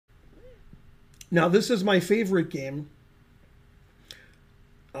Now, this is my favorite game,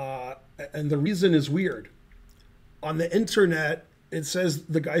 and the reason is weird. On the internet, it says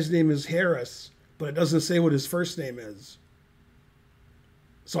the guy's name is Harris, but it doesn't say what his first name is.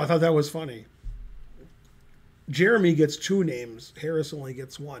 So I thought that was funny. Jeremy gets 2 names. Harris only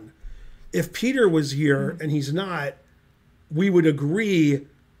gets 1. If Peter was here and he's not, we would agree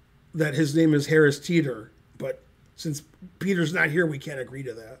that his name is Harris Teeter. But since Peter's not here, we can't agree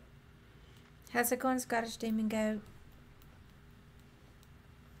to that. How's it going, Scottish Demon Goat?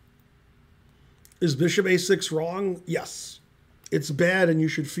 Is bishop a6 wrong? Yes. It's bad and you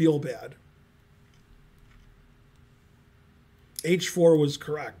should feel bad. h4 was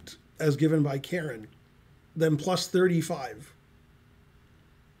correct, as given by Karen. Then plus 35.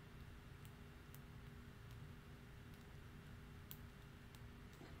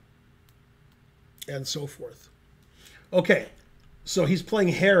 And so forth. Okay, so he's playing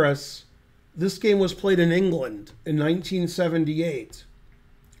Harris. This game was played in England in 1978.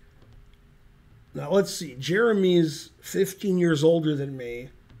 Now, let's see. Jeremy's 15 years older than me.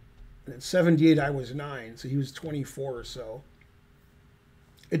 And in 78, I was 9, so he was 24 or so.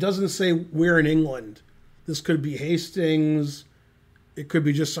 It doesn't say where in England. This could be Hastings. It could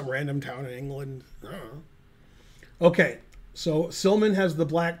be just some random town in England. I don't know. Okay, so Silman has the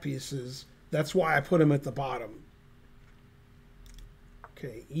black pieces. That's why I put him at the bottom.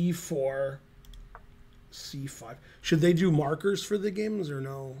 Okay, e4, c5. Should they do markers for the games or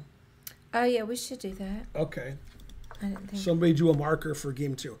no? Oh, yeah, we should do that. Okay. I didn't think. Somebody do a marker for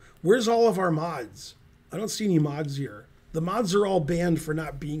game 2. Where's all of our mods? I don't see any mods here. The mods are all banned for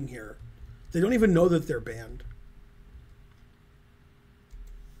not being here. They don't even know that they're banned.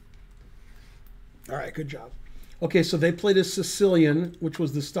 All right, good job. Okay, so they played a Sicilian, which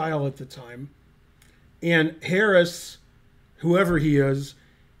was the style at the time. And Harris, whoever he is,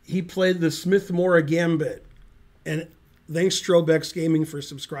 he played the Smith-Morra Gambit. And thanks Strobex Gaming for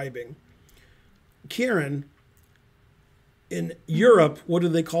subscribing. Karen, in Europe, what do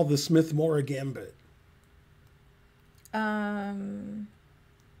they call the Smith-Morra Gambit? I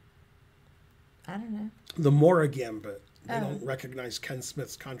don't know. The Morra Gambit. They don't recognize Ken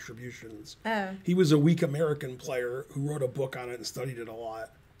Smith's contributions. Oh. He was a weak American player who wrote a book on it and studied it a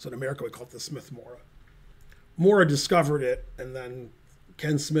lot. So in America, we call it the Smith-Morra. Morra discovered it, and then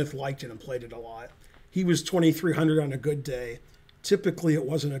Ken Smith liked it and played it a lot. He was 2,300 on a good day. Typically, it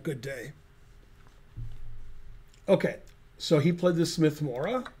wasn't a good day. Okay, so he played the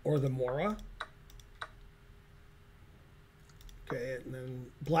Smith-Morra, or the Morra. Okay, and then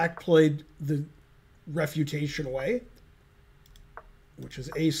Black played the refutation way, which is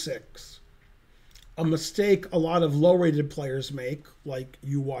a6. A mistake a lot of low-rated players make, like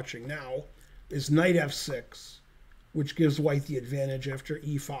you watching now, is knight f6, which gives white the advantage after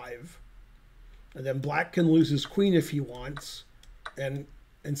e5. And then black can lose his queen if he wants. And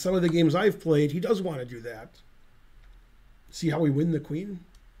in some of the games I've played, he does want to do that. See how we win the queen?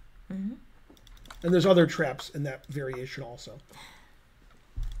 Mm-hmm. And there's other traps in that variation also.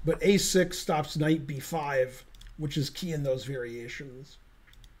 But a6 stops knight b5, which is key in those variations.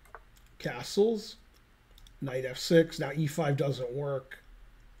 Castles, knight f6. Now e5 doesn't work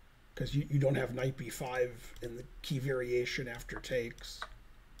because you don't have knight b5 in the key variation after takes.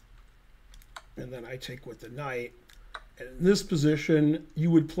 And then I take with the knight. And in this position, you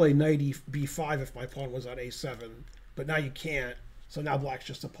would play knight b5 if my pawn was on a7. But now you can't. So now black's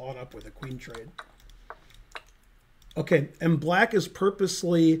just a pawn up with a queen trade. Okay, and black is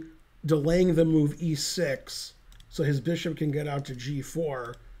purposely delaying the move e6 so his bishop can get out to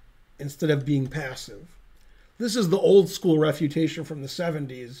g4 instead of being passive. This is the old school refutation from the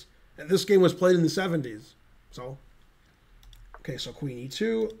 70s, and this game was played in the 70s. So, okay, so queen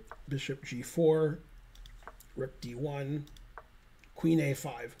e2, bishop g4, rook d1, queen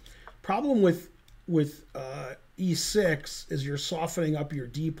a5. Problem with e6 is you're softening up your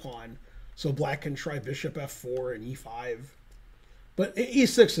d-pawn, so black can try bishop f4 and e5. But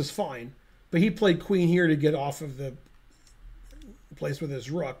e6 is fine. But he played queen here to get off of the place with his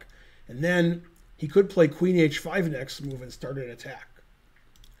rook. And then he could play queen h5 next move and start an attack.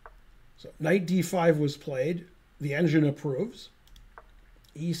 So knight d5 was played. The engine approves.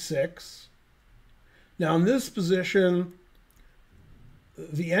 e6. Now in this position,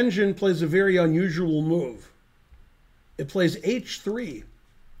 the engine plays a very unusual move. It plays h3.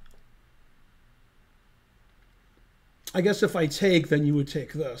 I guess if I take, then you would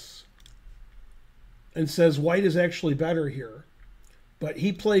take this. And says white is actually better here. But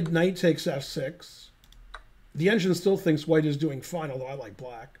he played knight takes f6. The engine still thinks white is doing fine, although I like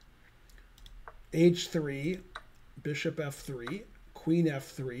black. h3, bishop f3, queen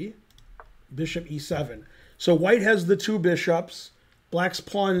f3, bishop e7. So white has the two bishops. Black's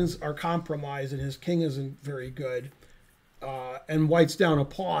pawns are compromised, and his king isn't very good. And white's down a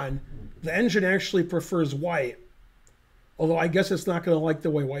pawn. The engine actually prefers white, although I guess it's not going to like the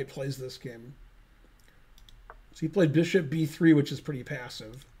way white plays this game. So he played bishop b3, which is pretty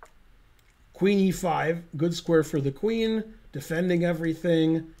passive. Queen e5, good square for the queen, defending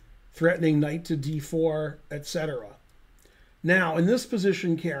everything, threatening knight to d4, etc. Now, in this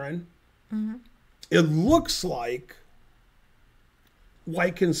position, Karen, it looks like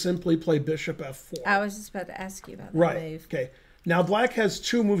white can simply play bishop f4. I was just about to ask you about that move. Okay. Now, black has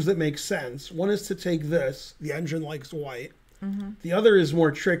two moves that make sense. One is to take this. The engine likes white. The other is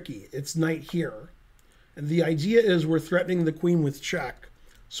more tricky. It's knight here. And the idea is we're threatening the queen with check.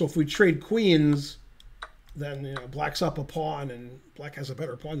 So if we trade queens, then black's up a pawn, and black has a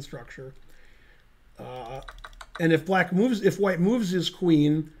better pawn structure. And if white moves his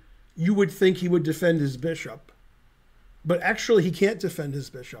queen, you would think he would defend his bishop. But actually, he can't defend his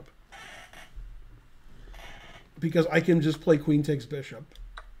bishop, because I can just play queen takes bishop.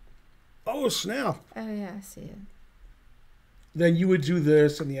 Oh, snap. Oh, yeah, I see it. Then you would do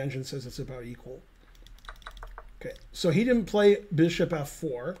this, and the engine says it's about equal. Okay, so he didn't play bishop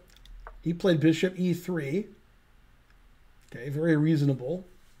f4. He played bishop e3. Okay, very reasonable.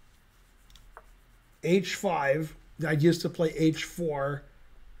 h5. The idea is to play h4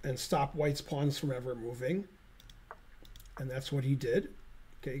 and stop white's pawns from ever moving. And that's what he did.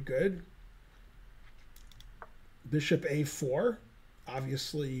 Okay, good. Bishop a4.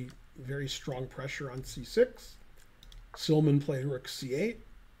 Obviously, very strong pressure on c6. Silman played rook c8.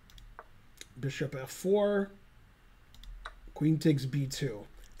 Bishop f4. Queen takes b2.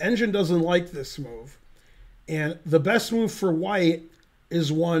 Engine doesn't like this move. And the best move for white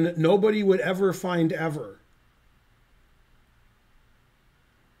is one nobody would ever find ever.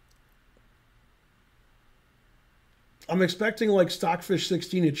 I'm expecting like Stockfish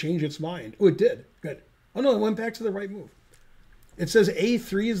 16 to change its mind. Oh, it did. Good. Oh, no, it went back to the right move. It says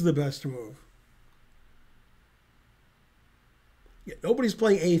a3 is the best move. Yeah, nobody's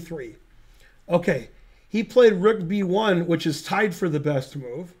playing a3. Okay. He played rook b1, which is tied for the best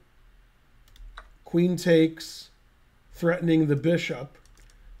move. Queen takes, threatening the bishop.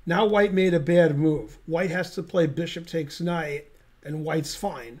 Now white made a bad move. White has to play bishop takes knight, and white's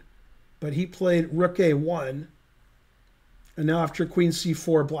fine. But he played rook a1. And now after queen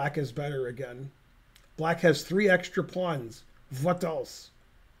c4, black is better again. Black has 3 extra pawns. What else?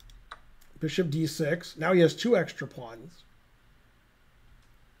 Bishop d6. Now he has 2 extra pawns.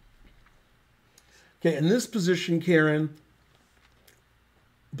 Okay, in this position, Karen,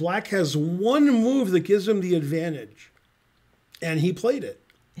 black has one move that gives him the advantage. And he played it.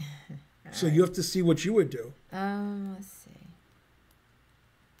 So you have to see what you would do. Let's see.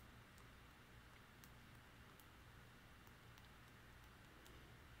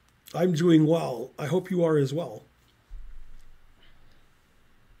 I'm doing well. I hope you are as well.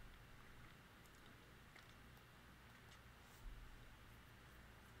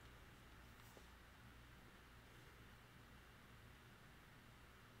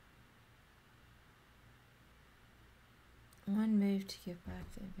 One move to give back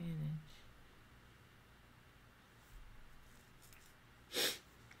the advantage.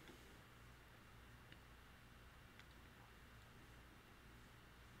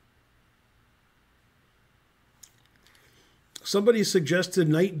 Somebody suggested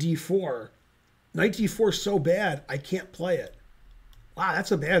knight d4. Knight d4 is so bad, I can't play it. Wow,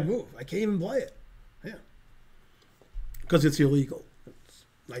 that's a bad move. I can't even play it. Yeah. Because it's illegal.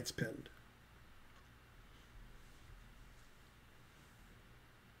 Knight's pinned.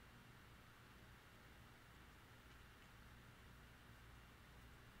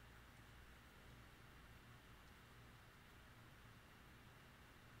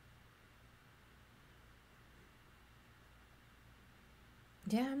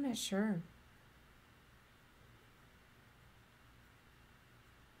 Yeah, I'm not sure.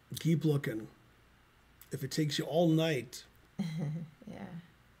 Keep looking. If it takes you all night. Yeah.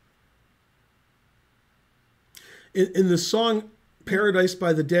 In the song Paradise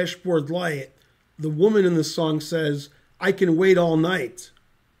by the Dashboard Light, the woman in the song says, I can wait all night.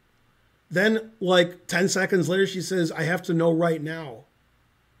 Then, like 10 seconds later, she says, I have to know right now.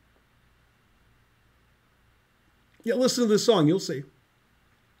 Yeah, listen to this song. You'll see.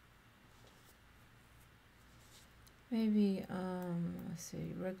 Maybe, let's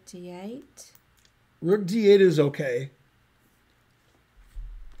see, rook d8. Rook d8 is okay.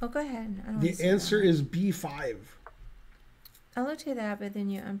 Oh, go ahead. I don't The answer is b5. I looked at that, but then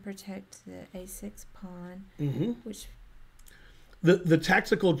you unprotect the a6 pawn, which... The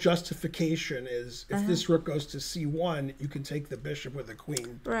tactical justification is if this rook goes to c1, you can take the bishop with the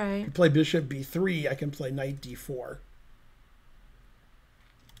queen. Right. If you play bishop b3, I can play knight d4.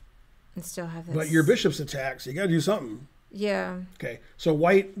 And still have this. But your bishop's attacked, so you got to do something. Yeah. Okay, so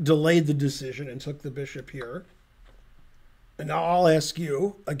white delayed the decision and took the bishop here. And now I'll ask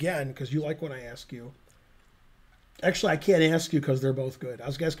you again, because you like when I ask you. Actually, I can't ask you because they're both good. I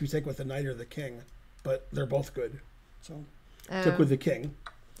was going to ask you to take with the knight or the king, but they're both good. So took with the king.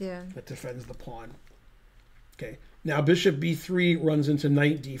 Yeah. That defends the pawn. Okay, now bishop b3 runs into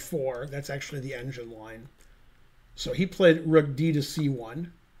knight d4. That's actually the engine line. So he played rook d to c1,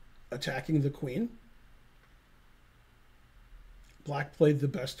 attacking the queen. Black played the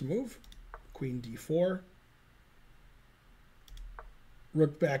best move, queen d4.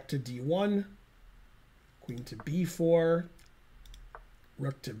 Rook back to d1, queen to b4,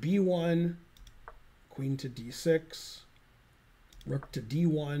 rook to b1, queen to d6, rook to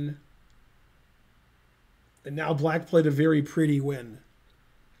d1. And now black played a very pretty win.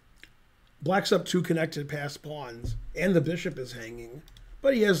 Black's up 2 connected passed pawns, and the bishop is hanging,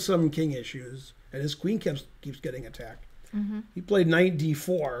 but he has some king issues, and his queen keeps getting attacked. He played knight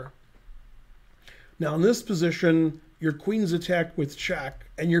d4. Now in this position, your queen's attacked with check,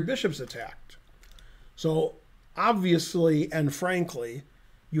 and your bishop's attacked. So obviously and frankly,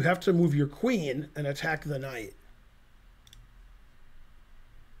 you have to move your queen and attack the knight.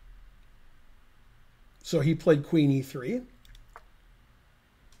 So he played queen e3.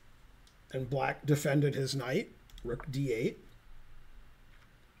 And black defended his knight, rook d8.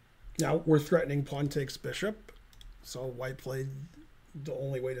 Now we're threatening pawn takes bishop. So white played the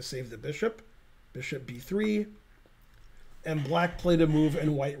only way to save the bishop, bishop b3. And black played a move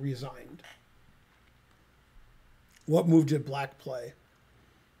and white resigned. What move did black play?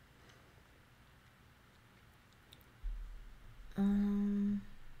 In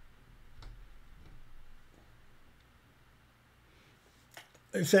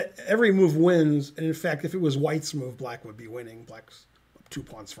fact, every move wins, and in fact, if it was white's move, black would be winning. Black's up 2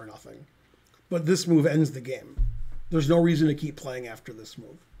 pawns for nothing. But this move ends the game. There's no reason to keep playing after this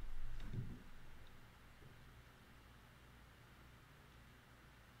move.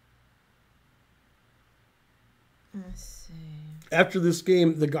 Let's see. After this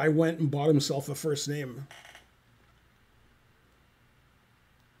game, the guy went and bought himself a first name.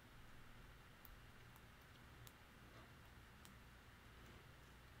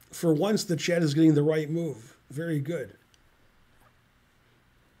 For once, the chat is getting the right move. Very good.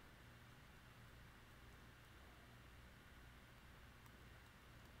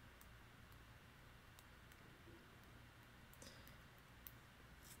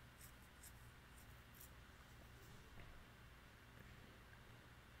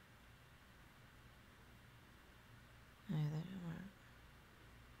 Oh, that didn't work.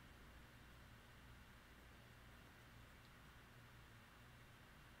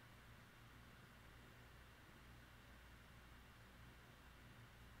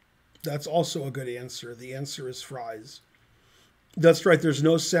 That's also a good answer. The answer is fries. That's right. There's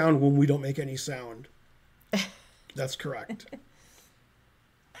no sound when we don't make any sound. That's correct.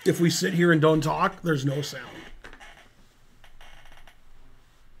 If we sit here and don't talk, there's no sound.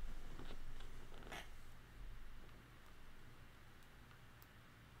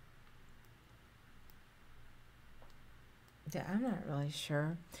 Yeah, I'm not really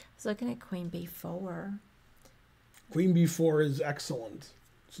sure. I was looking at queen b4. Queen b4 is excellent.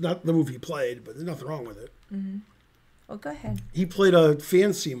 It's not the move he played, but there's nothing wrong with it. Well, go ahead. He played a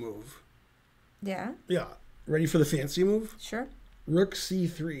fancy move. Yeah, Yeah. Ready for the fancy move? sure. Rook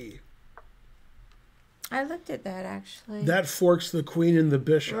c3. I looked at that actually. That forks the queen and the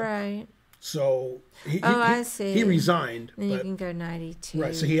bishop. Right. So I see. He resigned. Then you but, can go knight e2.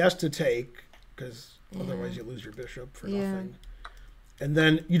 right, so he has to take, because Yeah. otherwise you lose your bishop for Yeah. nothing. And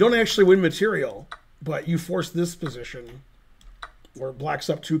then you don't actually win material, but you force this position where black's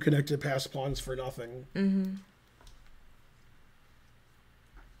up 2 connected passed pawns for nothing.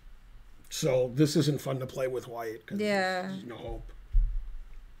 So this isn't fun to play with white, because Yeah. there's no hope.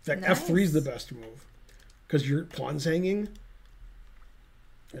 In fact, Nice. f3 is the best move, because your pawn's hanging,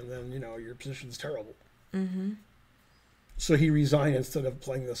 and then, your position's terrible. So he resigned instead of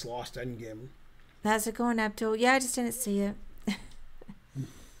playing this lost endgame. How's it going, Abdul? Yeah, I just didn't see it.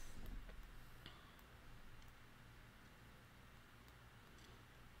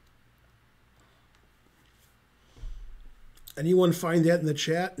 Anyone find that in the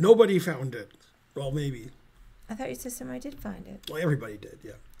chat? Nobody found it. Well, maybe. I thought you said somebody did find it. Well, everybody did,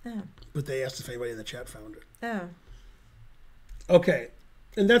 yeah. Oh. But they asked if anybody in the chat found it. Oh. Okay.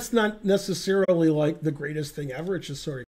 And that's not necessarily like the greatest thing ever. It's just sort of